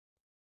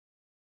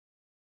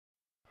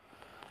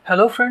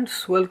Hello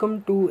friends,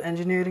 welcome to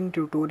engineering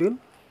tutorial.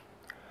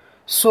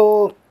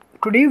 So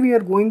today we are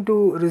going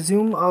to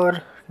resume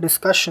our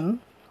discussion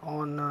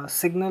on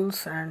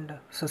signals and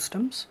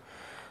systems.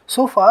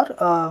 So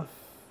far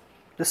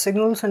the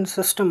signals and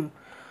system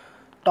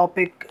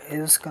topic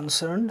is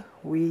concerned.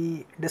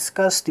 We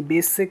discussed the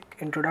basic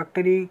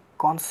introductory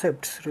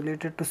concepts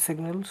related to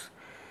signals,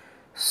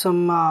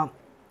 some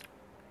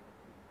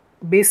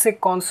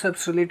basic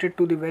concepts related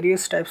to the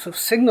various types of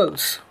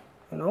signals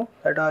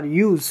that are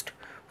used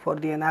for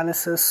the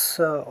analysis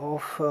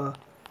of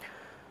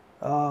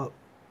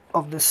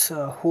this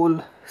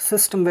whole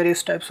system,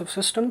 various types of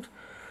systems.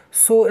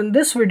 So in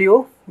this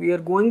video we are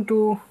going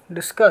to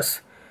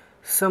discuss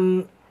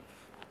some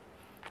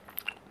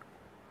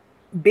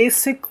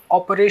basic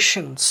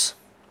operations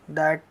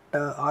that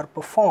are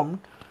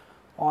performed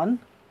on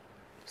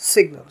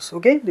signals.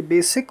 Okay, the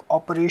basic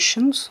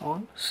operations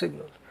on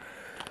signals.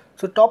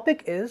 So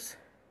topic is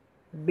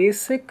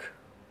basic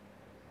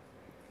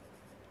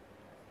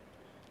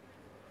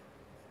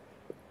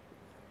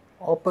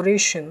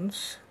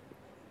operations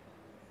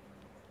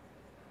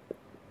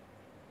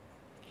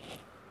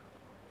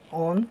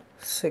on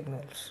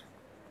signals.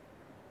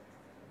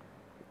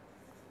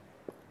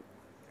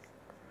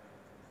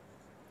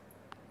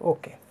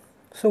 Okay,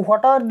 so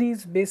what are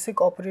these basic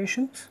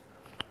operations?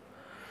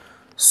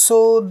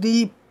 So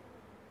the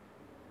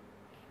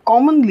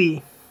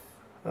commonly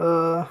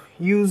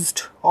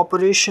used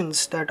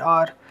operations that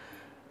are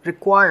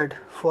required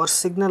for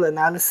signal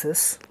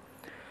analysis,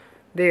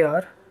 they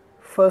are: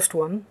 first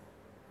one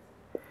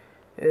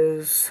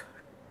is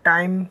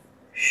time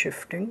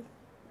shifting.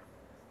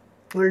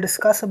 We'll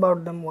discuss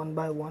about them one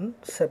by one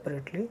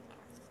separately.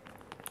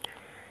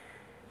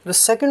 The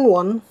second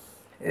one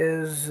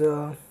is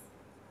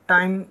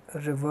time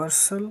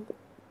reversal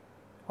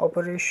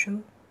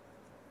operation.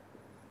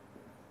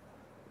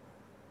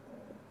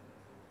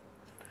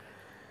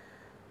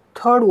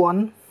 Third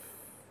one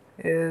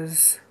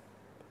is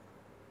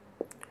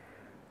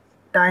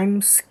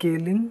time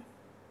scaling.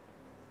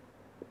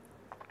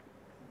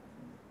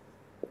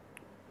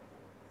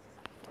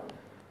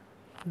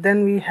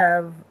 Then we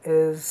have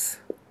is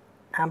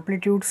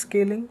amplitude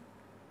scaling.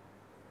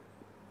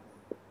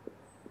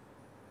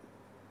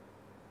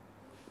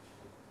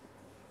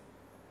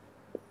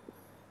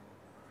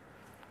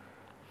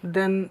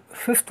 Then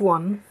fifth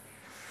one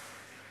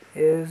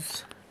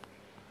is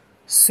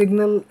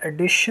signal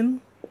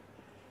addition.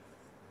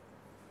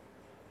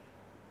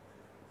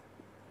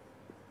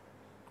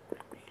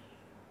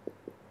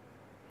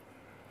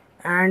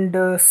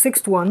 And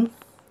sixth one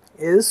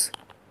is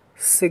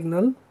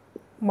signal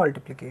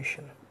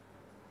multiplication.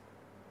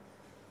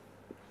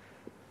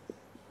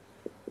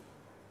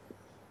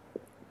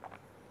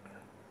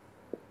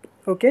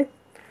 Okay,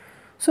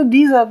 so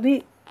these are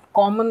the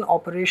common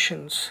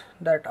operations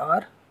that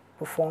are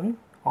performed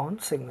on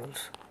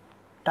signals: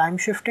 time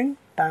shifting,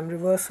 time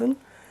reversal,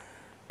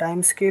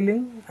 time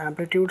scaling,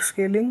 amplitude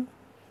scaling,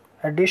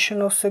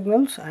 addition of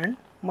signals, and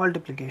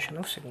multiplication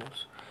of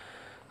signals.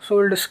 So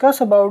we'll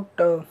discuss about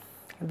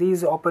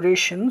these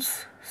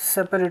operations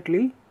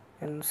separately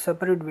in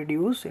separate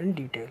videos in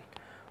detail.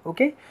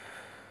 Okay,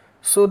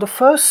 so the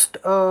first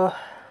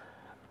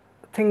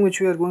thing which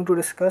we are going to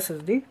discuss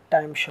is the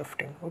time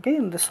shifting. Okay,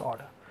 in this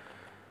order.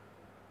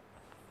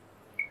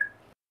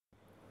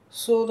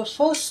 So the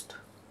first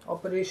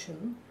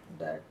operation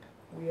that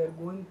we are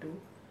going to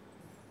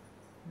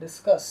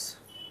discuss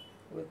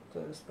with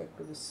respect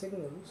to the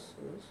signals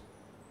is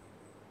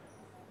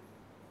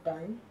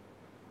time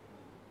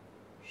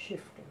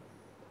shifting.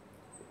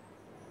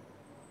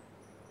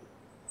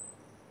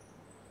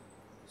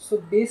 So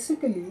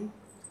basically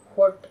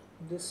what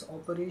this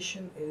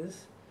operation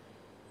is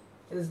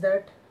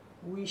that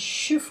we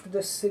shift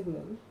the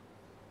signal,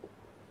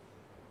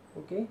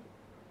 okay,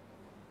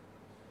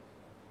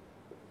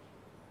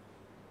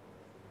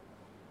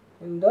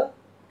 in the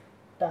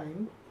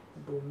time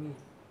domain,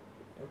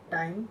 the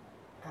time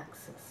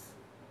axis,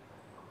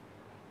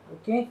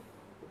 okay,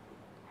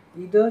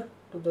 either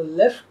to the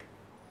left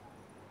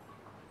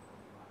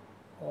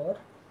or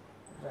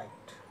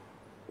right.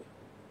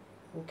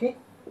 Okay,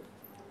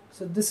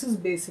 so this is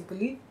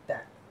basically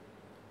that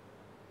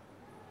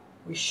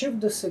we shift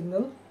the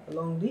signal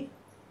along the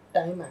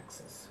time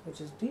axis,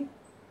 which is the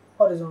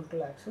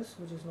horizontal axis,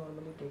 which is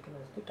normally taken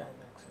as the time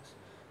axis.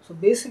 So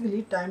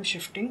basically time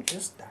shifting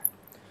is that.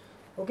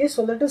 Okay,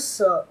 so let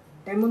us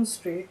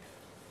demonstrate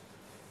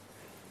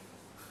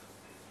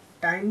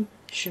time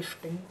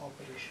shifting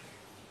operation.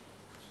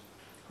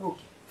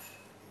 Okay,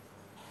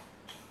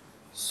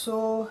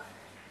 so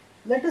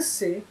let us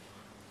say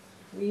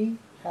we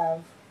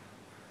have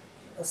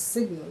a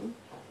signal,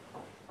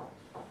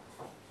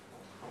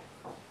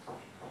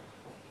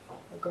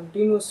 a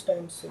continuous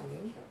time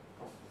signal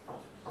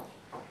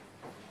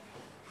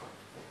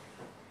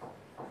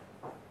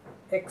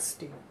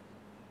xt.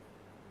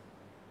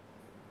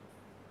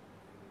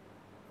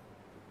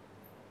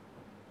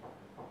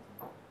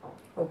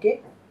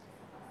 Okay,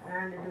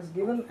 and it is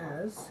given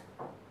as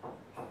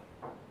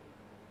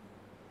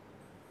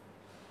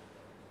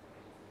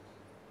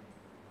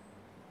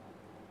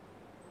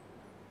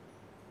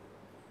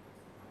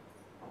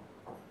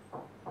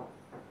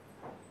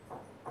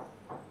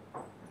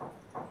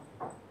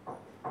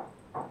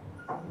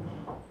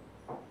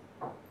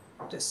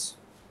this.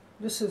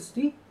 This is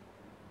the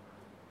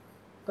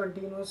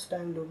continuous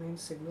time domain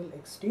signal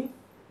xt,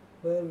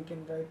 where we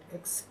can write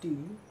xt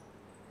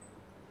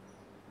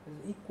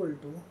is equal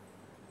to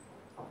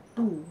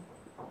 2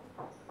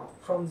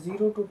 from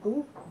 0 to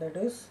 2, that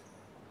is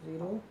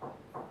 0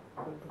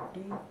 equal to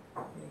t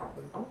and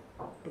equal to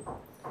 2.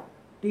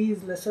 T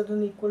is lesser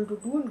than equal to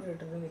 2 and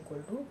greater than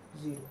equal to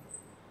 0,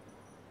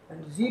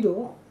 and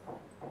 0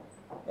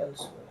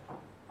 elsewhere.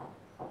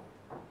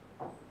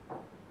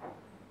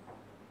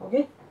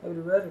 Okay,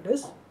 everywhere it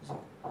is 0.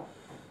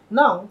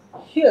 Now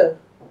here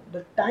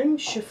the time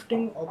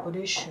shifting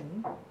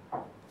operation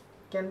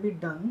can be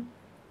done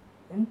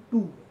in two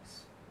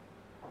ways.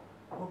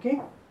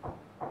 Okay,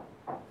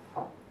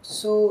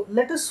 so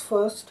let us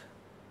first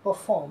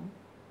perform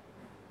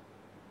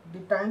the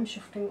time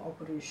shifting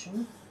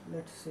operation.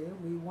 Let's say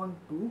we want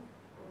to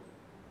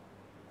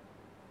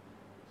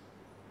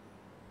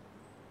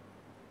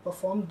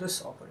perform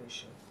this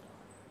operation.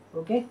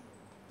 Okay,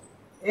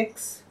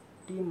 x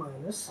t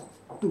minus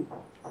 2.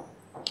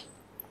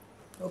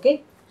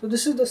 Okay, so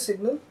this is the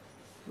signal.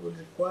 We will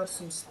require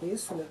some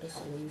space, so let us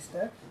erase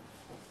that.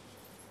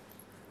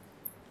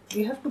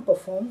 We have to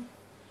perform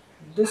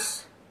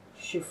this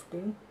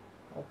shifting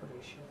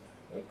operation,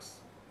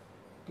 x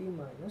t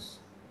minus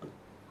 2.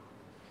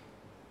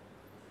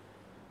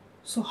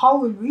 So how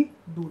will we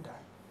do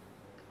that?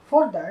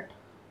 For that,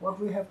 what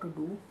we have to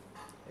do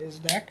is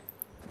that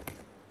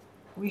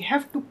we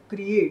have to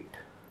create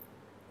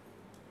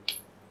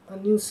a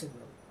new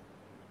signal.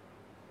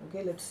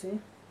 Okay, let's say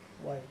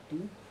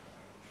yt,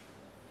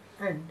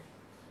 and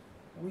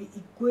we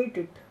equate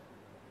it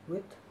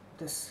with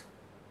this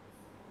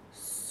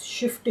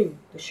shifting,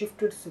 the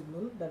shifted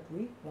signal that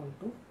we want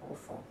to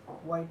perform.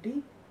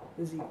 Yt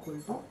is equal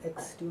to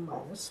xt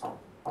minus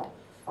 2.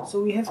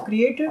 So we have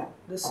created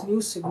this new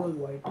signal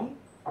yt,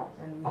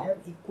 and we have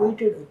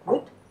equated it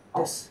with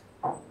this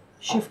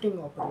shifting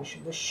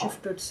operation, the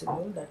shifted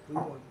signal that we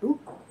want to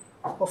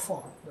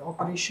perform, the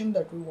operation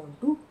that we want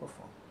to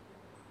perform.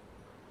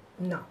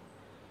 Now,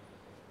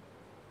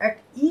 at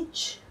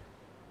each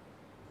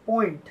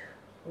point,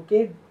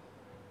 okay,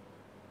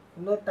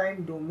 in the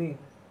time domain,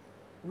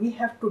 we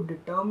have to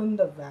determine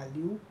the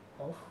value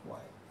of y.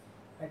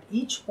 At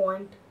each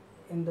point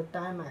in the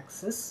time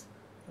axis,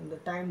 in the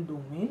time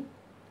domain,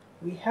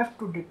 we have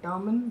to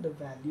determine the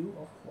value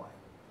of y.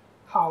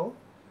 How?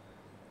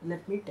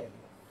 Let me tell you.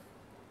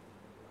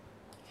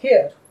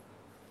 Here,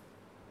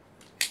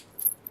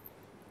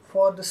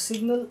 for the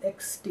signal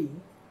xt,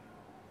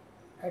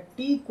 at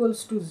t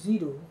equals to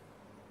 0,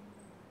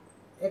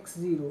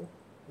 x0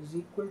 is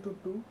equal to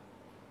 2,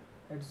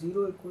 at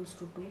 0 equals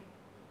to 2,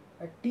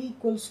 at t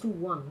equals to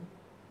 1,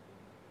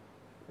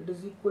 it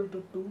is equal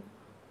to 2,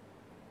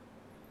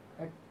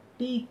 at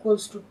t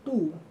equals to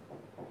 2,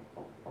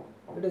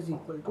 it is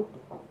equal to 2.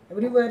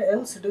 Everywhere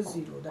else it is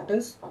 0, that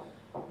is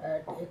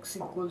at x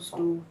equals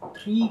to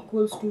 3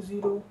 equals to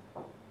 0,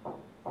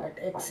 at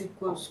x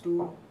equals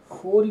to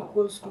 4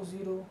 equals to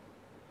 0,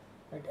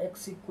 at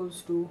x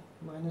equals to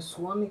minus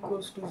 1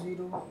 equals to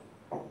 0,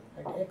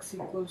 at x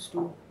equals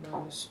to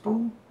minus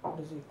 2, it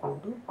is equal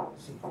to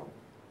 0.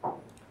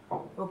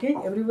 Okay,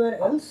 everywhere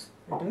else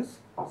it is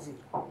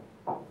 0.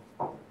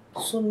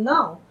 So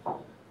now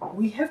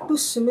we have to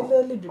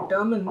similarly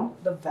determine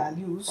the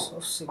values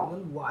of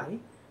signal y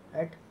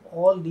at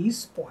all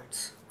these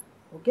points.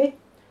 Okay,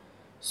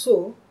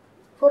 so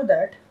for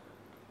that,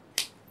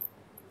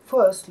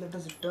 first let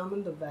us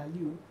determine the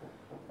value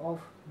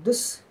of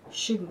this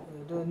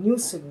the new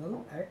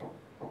signal at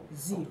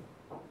 0,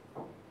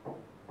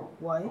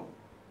 y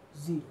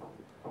 0.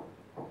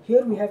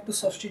 Here we have to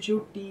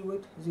substitute t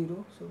with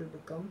 0, so it will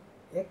become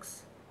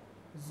x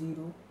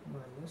 0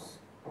 minus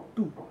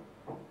 2,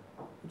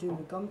 which will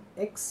become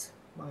x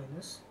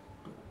minus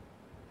 2.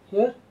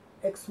 Here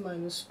x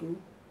minus 2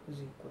 is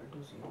equal to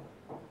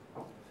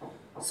 0.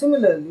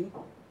 Similarly,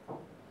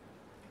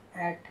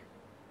 at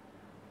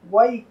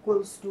y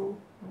equals to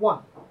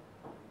 1,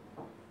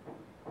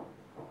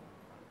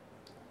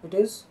 it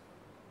is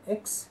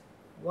x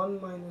 1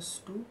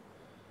 minus 2,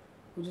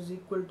 which is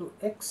equal to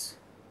x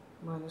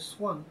minus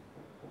 1,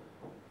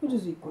 which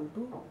is equal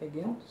to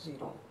again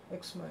 0.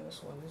 X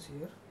minus 1 is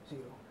here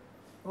 0.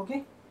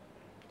 Okay.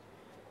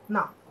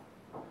 Now,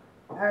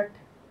 at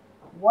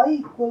y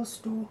equals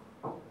to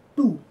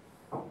 2,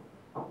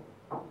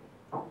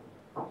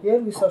 here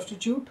we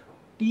substitute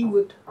t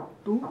with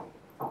 2,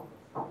 so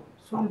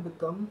it will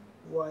become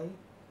y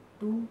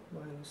 2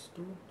 minus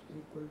 2 is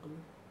equal to,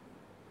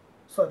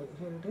 sorry,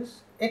 here it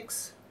is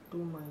x 2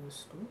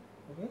 minus 2,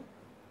 okay,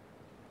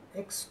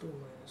 x 2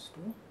 minus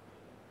 2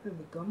 will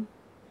become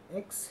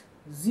x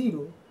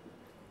 0.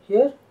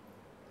 Here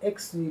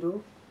x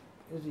 0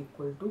 is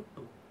equal to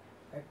 2.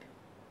 At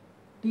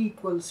t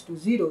equals to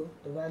 0,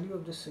 the value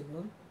of the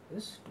signal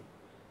is 2.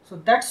 So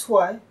that's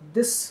why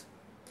this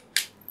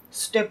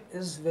step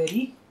is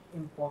very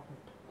important.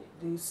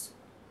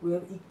 We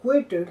have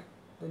equated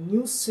the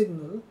new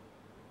signal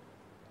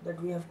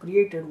that we have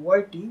created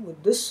yt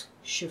with this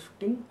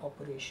shifting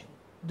operation,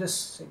 this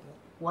signal.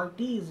 yt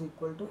is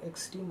equal to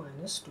xt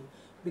minus 2,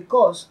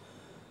 because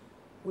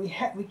we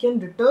can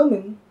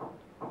determine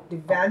the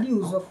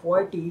values of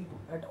yt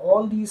at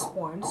all these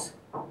points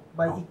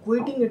by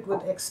equating it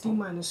with xt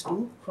minus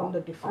 2 from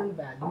the different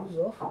values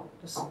of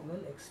the signal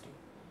xt.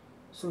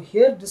 So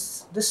here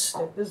this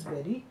step is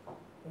very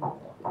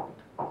important.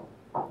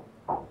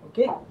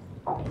 Okay.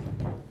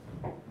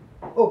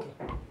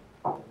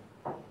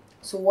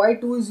 So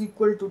y2 is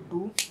equal to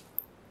 2,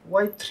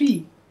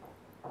 y3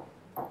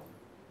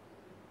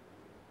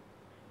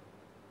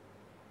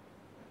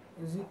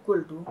 is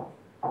equal to,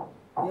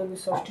 here we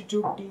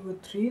substitute t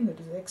with 3, that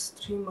is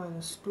x3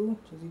 minus 2,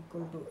 which is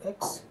equal to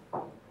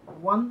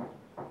x1,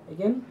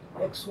 again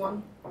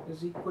x1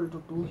 is equal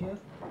to 2 here,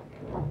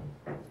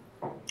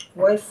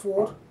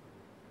 y4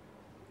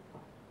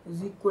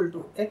 is equal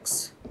to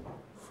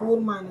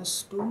x4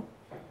 minus 2,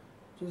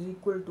 which is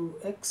equal to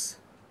x2,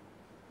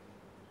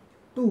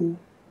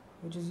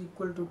 which is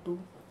equal to 2,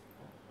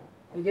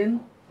 again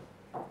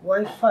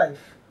y5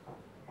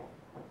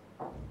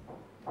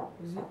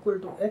 is equal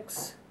to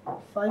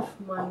x5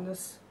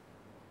 minus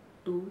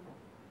 2,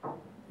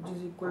 which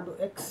is equal to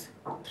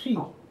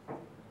x3,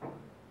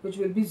 which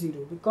will be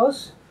 0,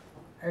 because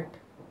at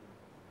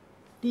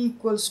t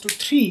equals to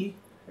 3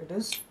 it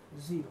is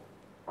 0.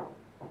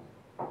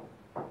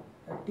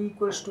 At t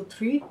equals to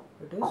 3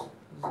 it is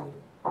 0.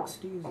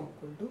 xt is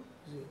equal to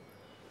 0.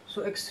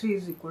 So x3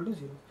 is equal to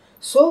 0.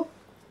 So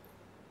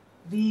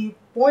the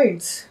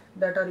points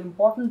that are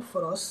important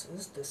for us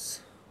is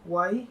this: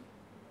 y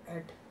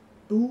at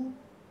 2,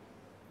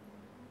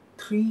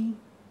 3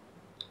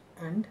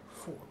 and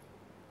 4.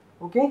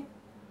 Okay,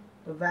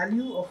 the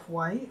value of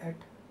y at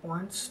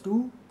points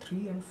 2,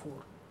 3 and 4.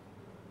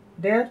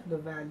 There the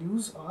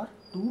values are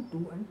 2,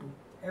 2 and 2.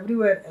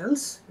 Everywhere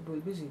else it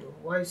will be 0.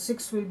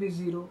 y6 will be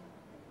 0,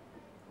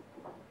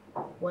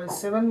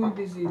 y7 will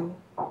be 0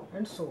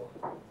 and so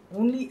on.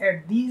 Only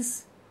at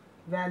these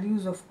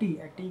values of t,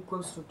 at t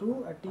equals to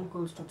 2, at t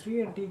equals to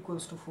 3 and t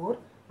equals to 4,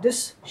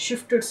 this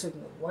shifted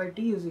signal yt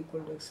is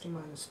equal to xt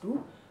minus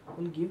 2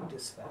 will give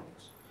this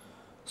values.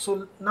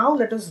 So now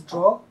let us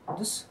draw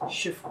this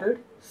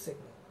shifted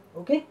signal.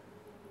 Okay.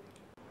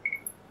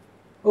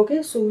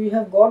 Okay, so we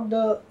have got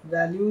the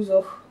values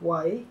of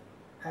y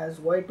as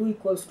y2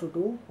 equals to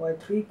 2,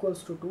 y3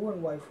 equals to 2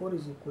 and y4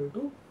 is equal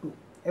to 2.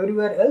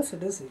 Everywhere else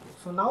it is 0.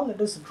 So now let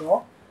us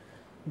draw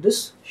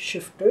this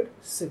shifted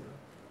signal.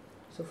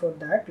 So for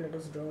that let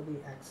us draw the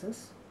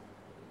axis.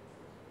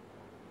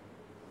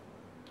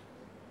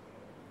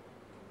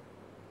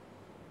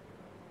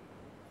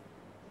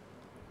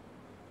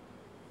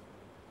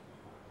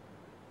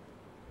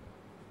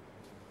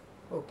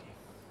 Okay,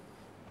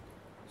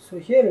 so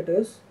here it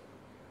is,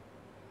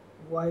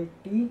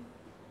 yt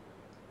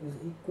is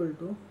equal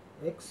to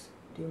xt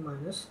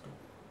minus 2.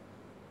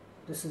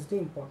 This is the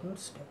important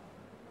step.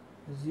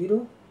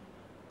 0,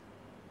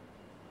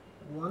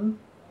 1,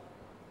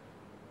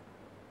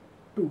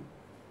 2.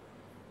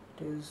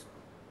 It is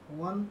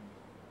 1,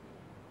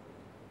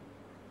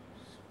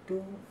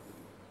 2,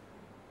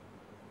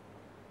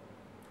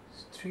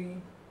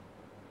 3,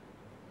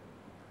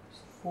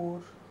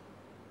 4,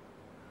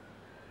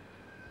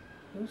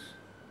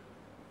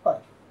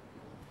 5.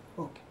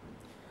 Okay.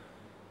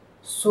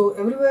 So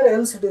everywhere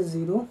else it is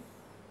 0.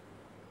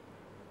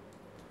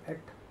 At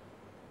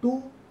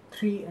 2,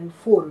 3 and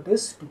 4 it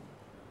is 2.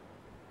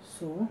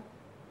 So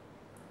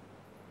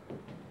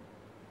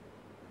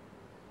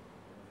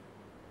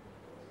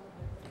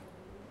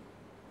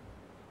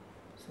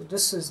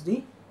this is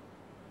the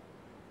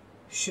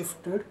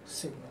shifted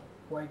signal.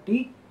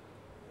 Yt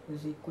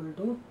is equal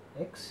to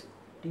xt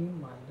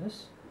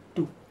minus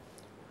 2.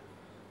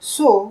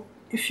 So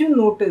if you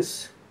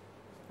notice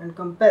and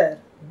compare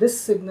this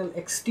signal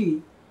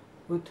xt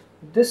with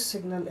this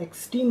signal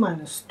xt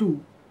minus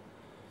 2,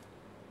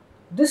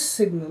 this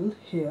signal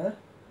here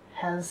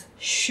has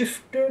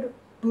shifted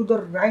to the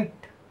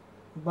right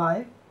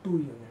by 2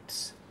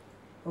 units.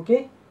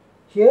 Okay,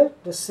 here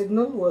the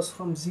signal was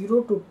from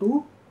 0 to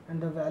 2 and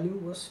the value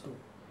was 2.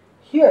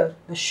 Here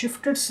the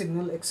shifted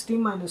signal xt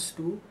minus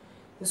 2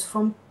 is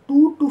from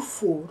 2 to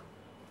 4,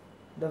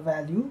 the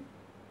value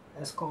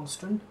as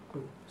constant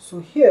 2. So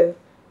here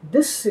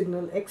this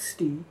signal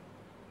xt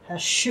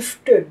has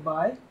shifted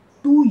by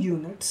 2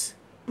 units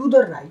to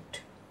the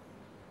right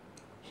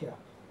here,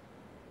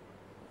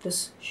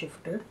 this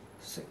shifted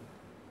signal.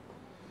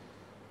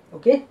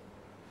 Okay,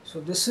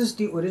 so this is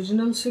the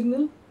original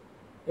signal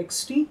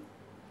xt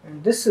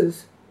and this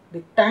is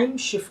the time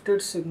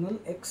shifted signal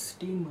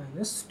xt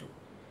minus 2,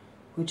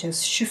 which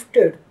has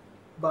shifted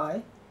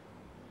by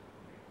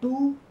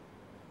 2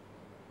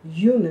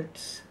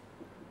 units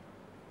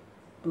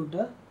to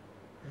the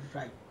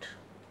right.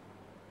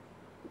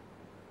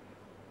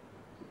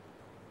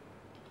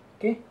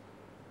 Okay,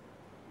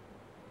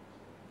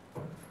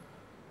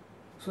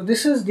 so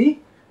this is the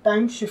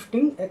time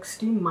shifting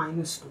xt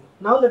minus 2.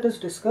 Now let us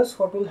discuss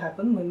what will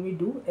happen when we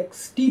do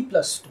xt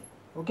plus 2.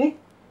 Okay,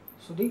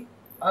 so the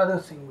other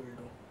thing we'll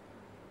do.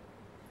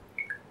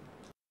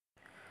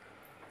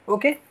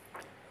 Okay,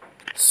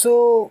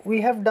 So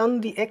we have done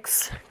the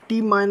x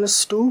t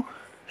minus 2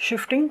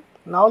 shifting.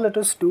 Now let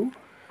us do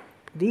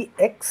the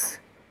x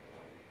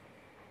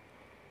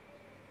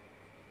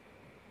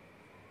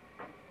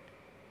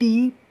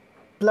t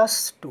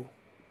plus 2,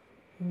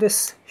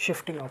 this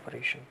shifting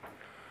operation.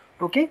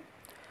 Okay,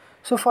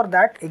 so for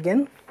that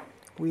again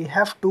we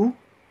have to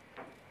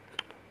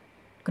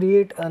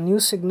create a new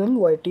signal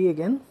yt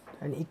again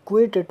and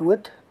equate it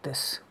with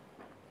this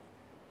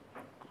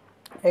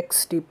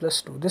xt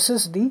plus 2. This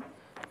is the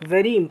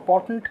very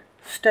important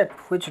step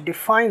which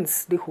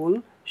defines the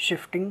whole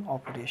shifting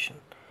operation.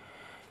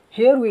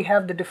 Here we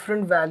have the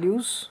different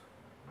values,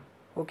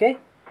 okay,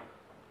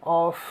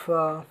 of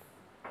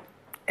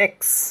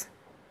x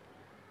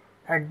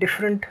at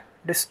different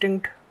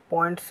distinct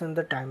points in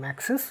the time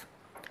axis.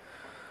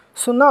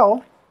 So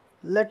now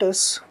let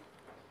us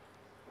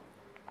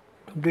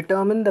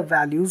determine the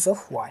values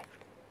of y.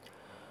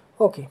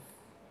 Okay,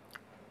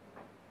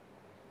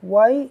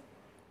 y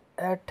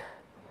at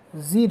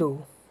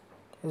 0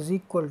 is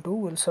equal to,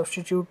 we'll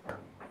substitute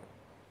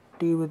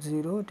t with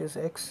 0, it is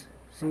x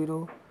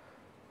 0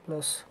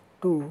 plus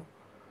 2,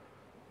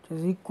 which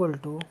is equal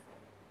to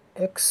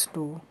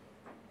x2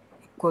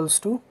 equals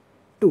to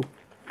 2.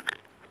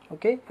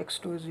 Okay,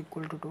 x2 is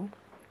equal to 2.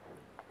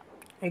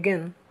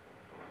 Again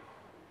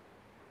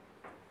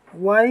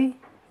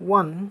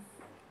y1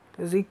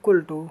 is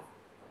equal to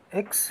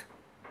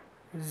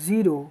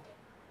x0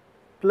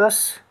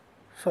 plus,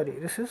 sorry,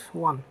 this is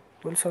 1,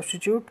 we'll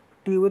substitute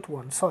t with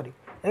 1, sorry,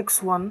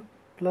 x1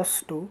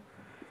 plus 2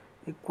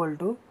 equal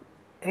to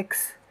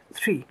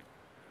x3.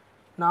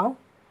 Now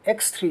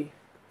x3,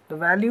 the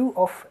value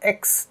of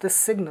x, this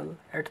signal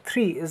at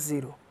 3 is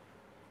 0.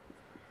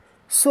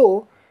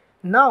 So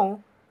now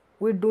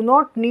we do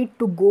not need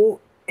to go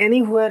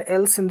anywhere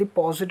else in the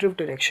positive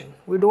direction.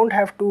 We don't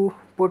have to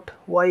put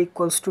y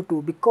equals to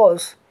 2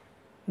 because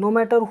no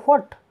matter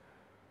what,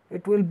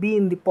 it will be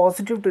in the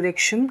positive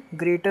direction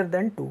greater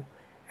than 2,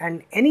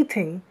 and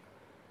anything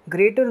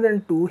greater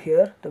than 2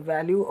 here, the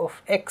value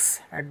of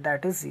x at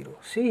that is 0.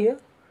 See here,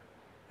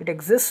 it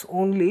exists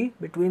only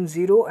between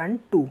 0 and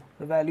 2,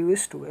 the value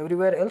is 2,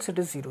 everywhere else it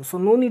is 0. So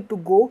no need to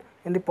go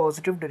in the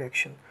positive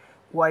direction.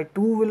 y2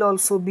 will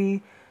also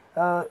be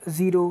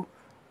 0,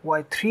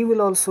 y3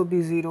 will also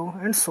be 0,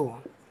 and so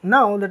on.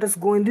 Now let us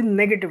go in the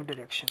negative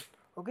direction.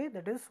 Okay,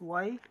 that is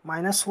y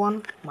minus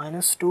 1,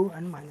 minus 2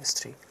 and minus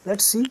 3.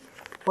 Let's see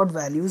what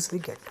values we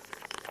get.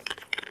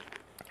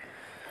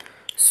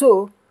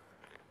 So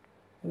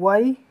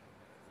y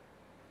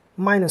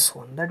minus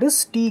 1, that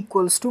is t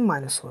equals to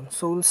minus 1.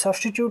 So we'll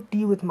substitute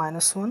t with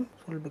minus 1,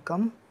 so it will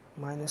become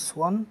minus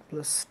 1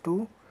 plus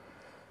 2,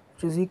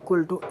 which is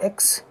equal to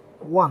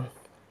x1.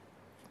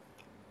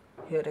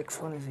 Here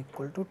x1 is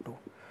equal to 2.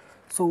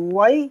 So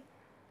y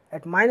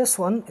at minus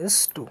 1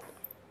 is 2.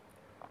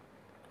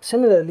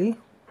 Similarly,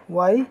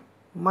 y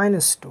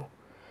minus 2,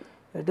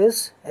 it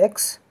is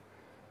x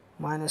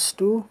minus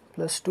 2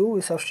 plus 2,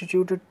 we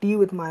substituted t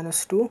with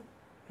minus 2,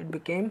 it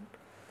became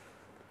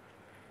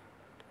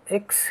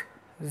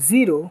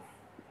x0,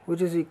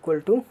 which is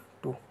equal to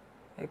 2.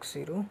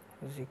 x0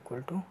 is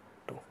equal to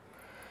 2.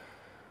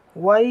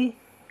 y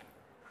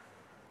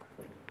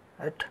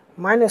at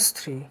minus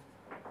 3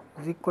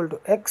 is equal to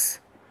x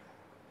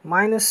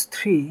minus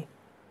 3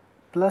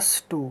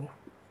 plus 2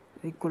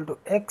 is equal to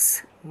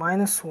x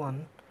minus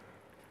 1.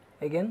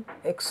 Again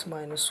x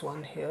minus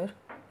 1 here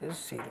is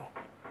 0.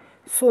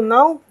 So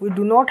now we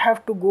do not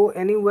have to go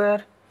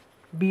anywhere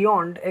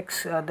beyond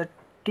x, the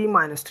t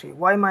minus 3.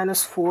 y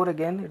minus 4,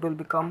 again it will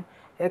become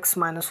x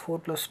minus 4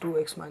 plus 2,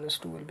 x minus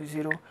 2 will be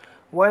 0.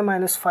 y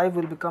minus 5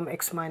 will become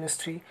x minus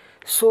 3.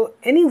 So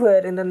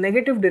anywhere in the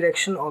negative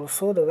direction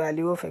also the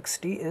value of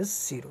xt is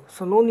 0.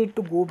 So no need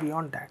to go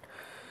beyond that.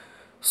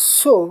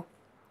 So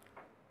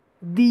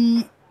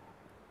the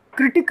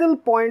critical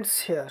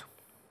points here,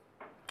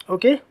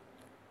 okay,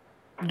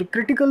 the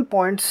critical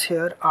points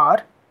here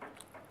are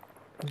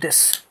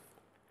this: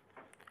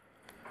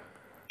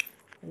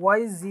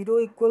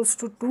 y0 equals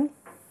to 2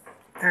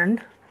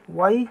 and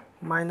y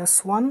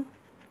minus 1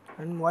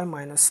 and y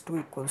minus 2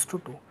 equals to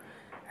 2.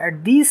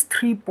 At these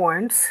 3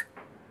 points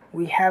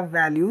we have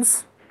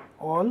values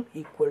all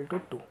equal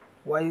to 2,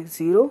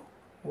 y0,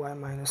 y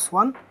minus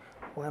 1,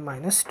 y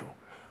minus 2.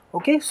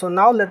 Okay, so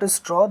now let us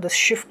draw the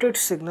shifted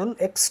signal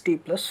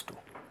xt plus 2.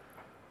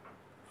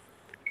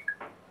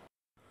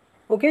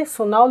 Okay,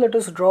 so now let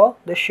us draw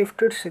the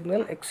shifted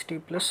signal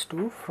xt plus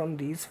 2 from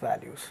these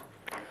values.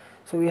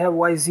 So we have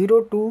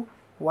y0 2,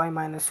 y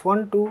minus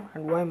 1 2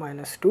 and y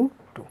minus 2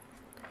 2.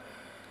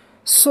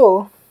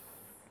 So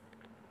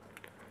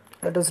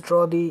let us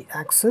draw the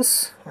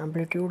axis,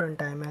 amplitude and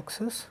time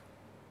axis.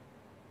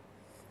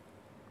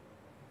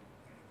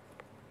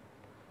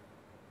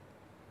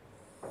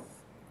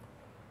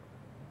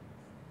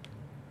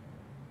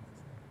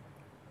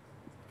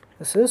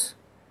 This is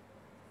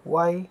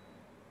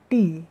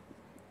yt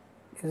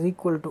is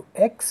equal to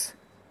x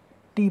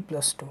t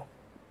plus 2.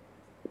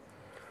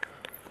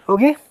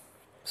 Okay,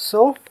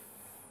 so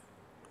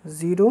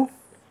 0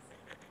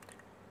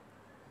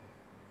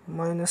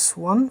 minus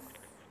 1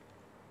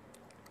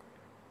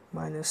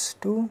 minus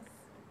 2,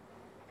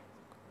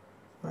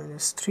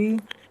 minus 3,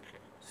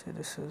 so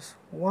this is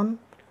 1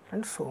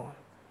 and so on.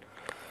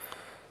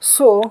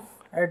 So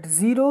at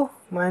 0,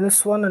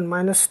 minus 1 and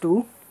minus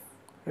 2,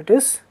 it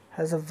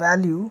has a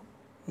value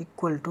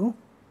equal to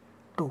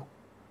 2.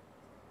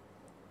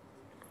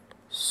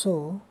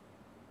 So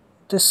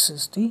this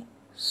is the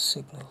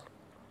signal.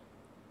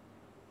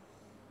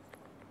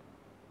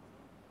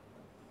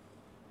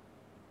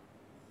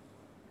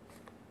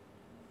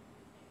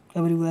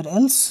 Everywhere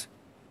else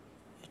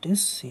it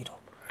is 0.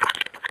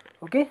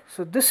 Okay,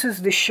 so this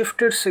is the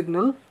shifted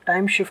signal,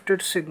 time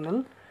shifted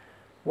signal,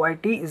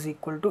 yt is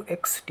equal to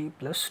xt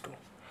plus 2.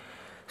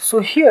 So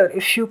here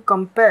if you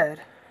compare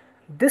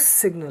this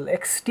signal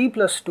xt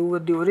plus 2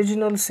 with the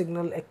original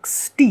signal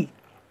xt,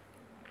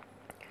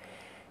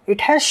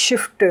 it has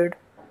shifted,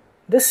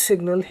 this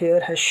signal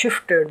here has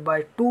shifted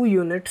by 2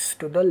 units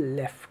to the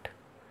left.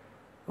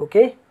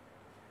 Okay,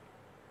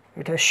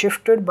 it has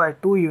shifted by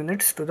 2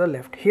 units to the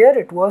left. Here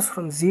it was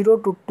from 0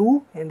 to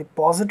 2 in the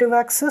positive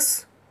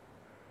axis,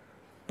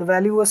 the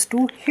value was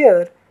 2.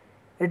 Here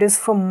it is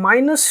from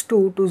minus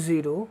 2 to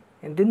 0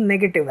 in the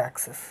negative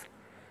axis.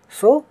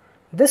 So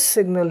this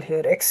signal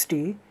here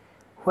xt,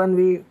 when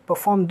we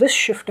perform this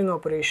shifting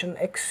operation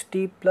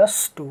xt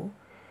plus 2,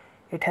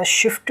 it has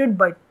shifted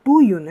by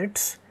 2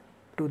 units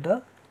to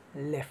the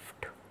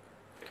left.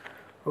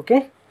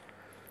 Okay,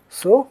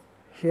 so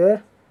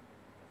here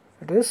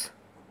it is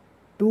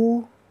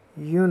 2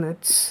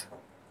 units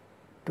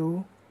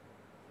to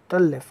the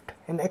left.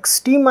 In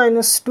xt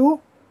minus 2,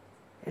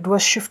 it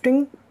was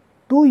shifting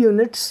 2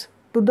 units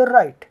to the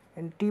right.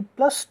 In t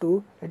plus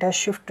 2, it has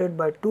shifted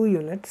by 2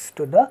 units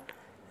to the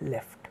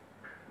left.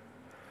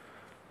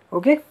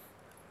 Okay,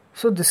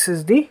 so this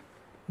is the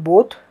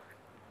both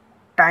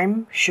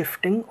time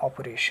shifting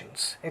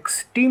operations,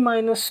 xt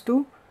minus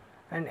 2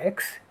 and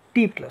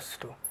xt plus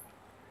 2.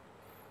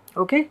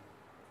 Okay.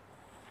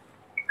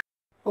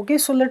 Okay,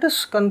 so let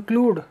us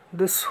conclude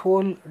this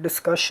whole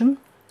discussion.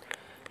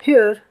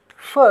 Here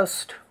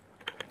first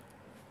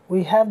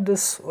we have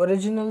this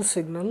original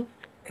signal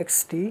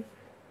xt,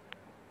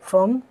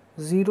 from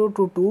 0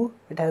 to 2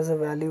 it has a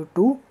value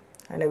 2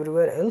 and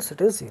everywhere else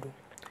it is 0.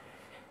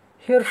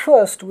 Here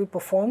first we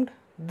performed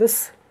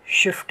this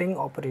shifting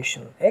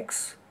operation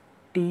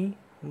xt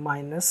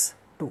minus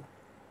 2.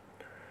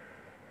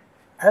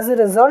 As a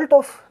result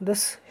of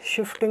this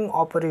shifting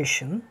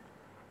operation,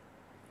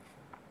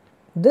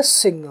 this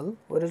signal,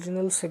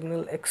 original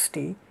signal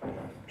xt,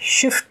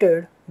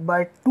 shifted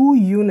by 2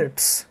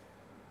 units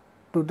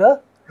to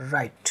the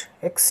right,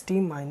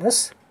 xt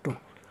minus 2.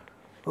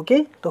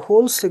 Okay, the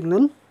whole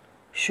signal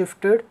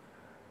shifted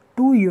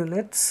 2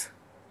 units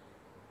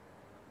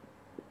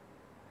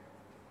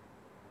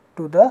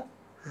to the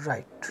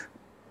right.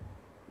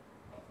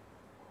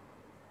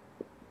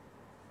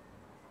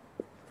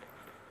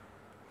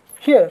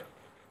 Here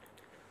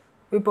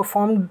we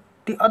performed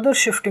the other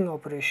shifting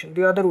operation,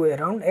 the other way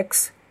around,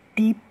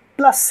 xt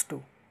plus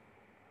 2.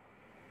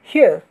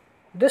 Here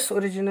this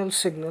original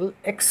signal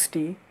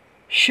xt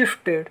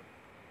shifted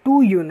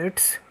 2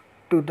 units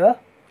to the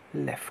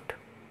left.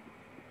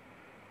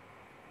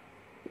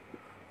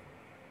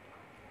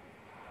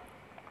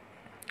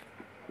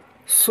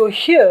 So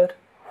here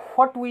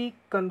what we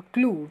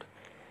conclude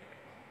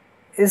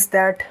is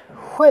that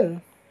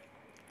when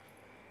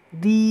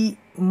the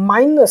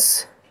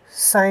minus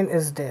sign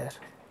is there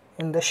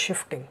in the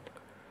shifting,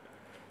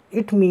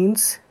 it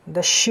means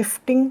the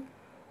shifting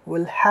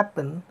will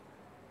happen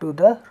to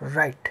the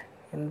right,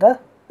 in the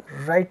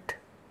right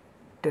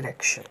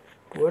direction,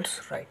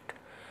 towards right.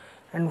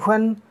 And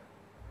when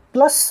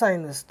plus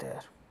sign is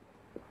there,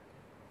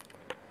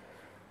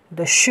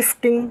 the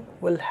shifting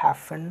will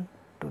happen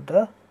to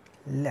the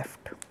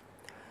left.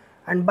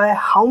 And by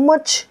how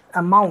much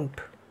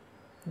amount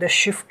the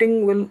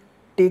shifting will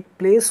take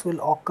place, will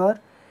occur,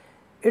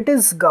 it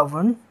is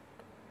governed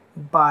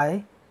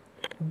by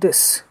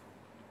this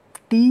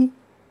t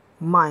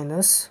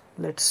minus,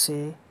 let's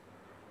say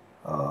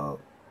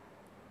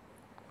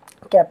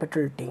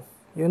capital T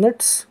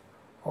units,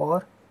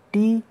 or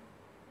t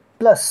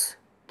plus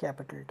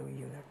capital 2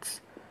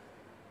 units.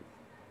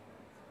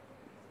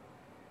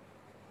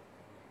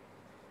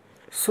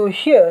 So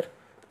here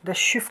the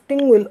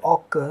shifting will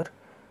occur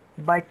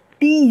by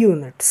t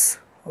units,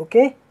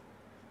 okay,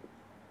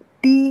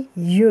 t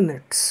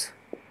units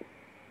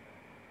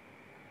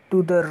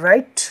to the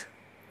right.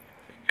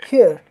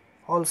 Here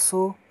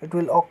also it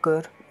will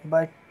occur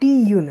by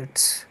t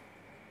units,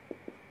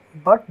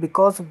 but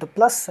because of the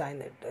plus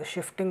sign, the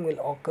shifting will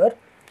occur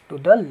to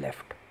the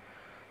left.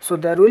 So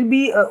there will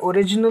be a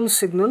original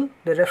signal,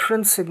 the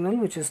reference signal,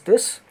 which is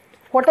this,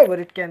 whatever,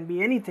 it can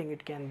be anything,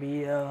 it can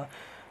be a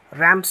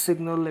ramp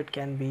signal, it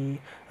can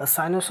be a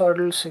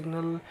sinusoidal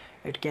signal,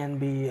 it can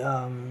be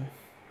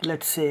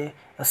let's say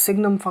a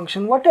signum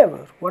function,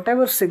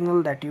 whatever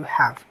signal that you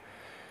have,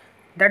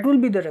 that will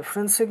be the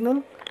reference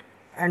signal.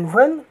 And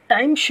when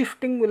time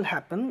shifting will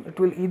happen, it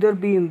will either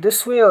be in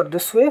this way or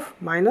this way,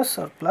 minus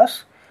or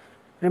plus.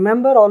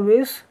 Remember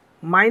always,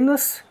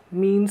 minus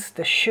means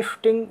the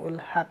shifting will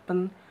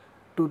happen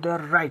to the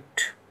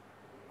right.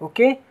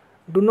 Okay,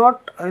 do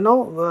not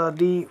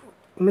the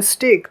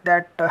mistake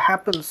that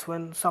happens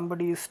when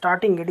somebody is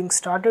getting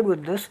started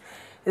with this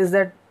is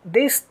that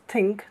they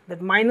think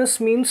that minus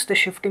means the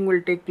shifting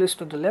will take place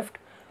to the left,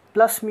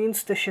 plus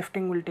means the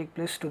shifting will take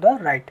place to the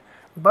right.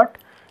 But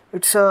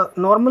it's a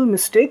normal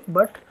mistake,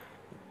 but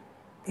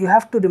you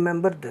have to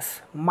remember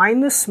this.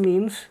 Minus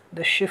means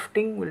the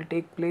shifting will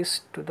take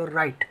place to the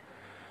right,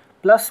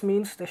 plus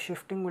means the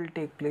shifting will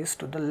take place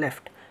to the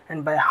left,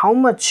 and by how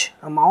much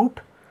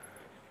amount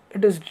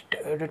it is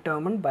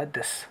determined by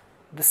this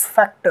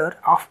factor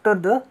after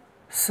the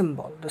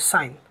symbol, the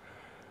sign.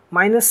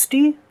 Minus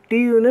t, t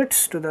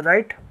units to the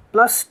right,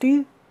 plus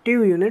t, t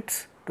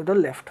units to the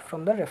left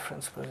from the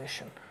reference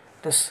position,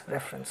 this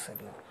reference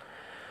signal.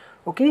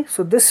 Okay,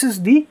 so this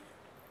is the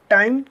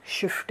time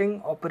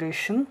shifting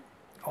operation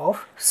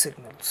of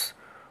signals.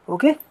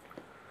 Okay,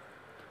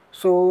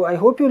 so I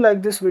hope you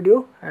like this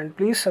video, and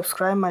please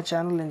subscribe my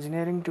channel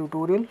Engineering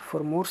Tutorial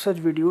for more such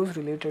videos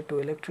related to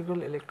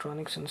electrical,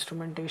 electronics,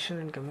 instrumentation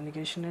and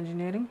communication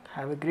engineering.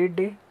 Have a great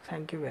day.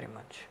 Thank you very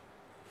much.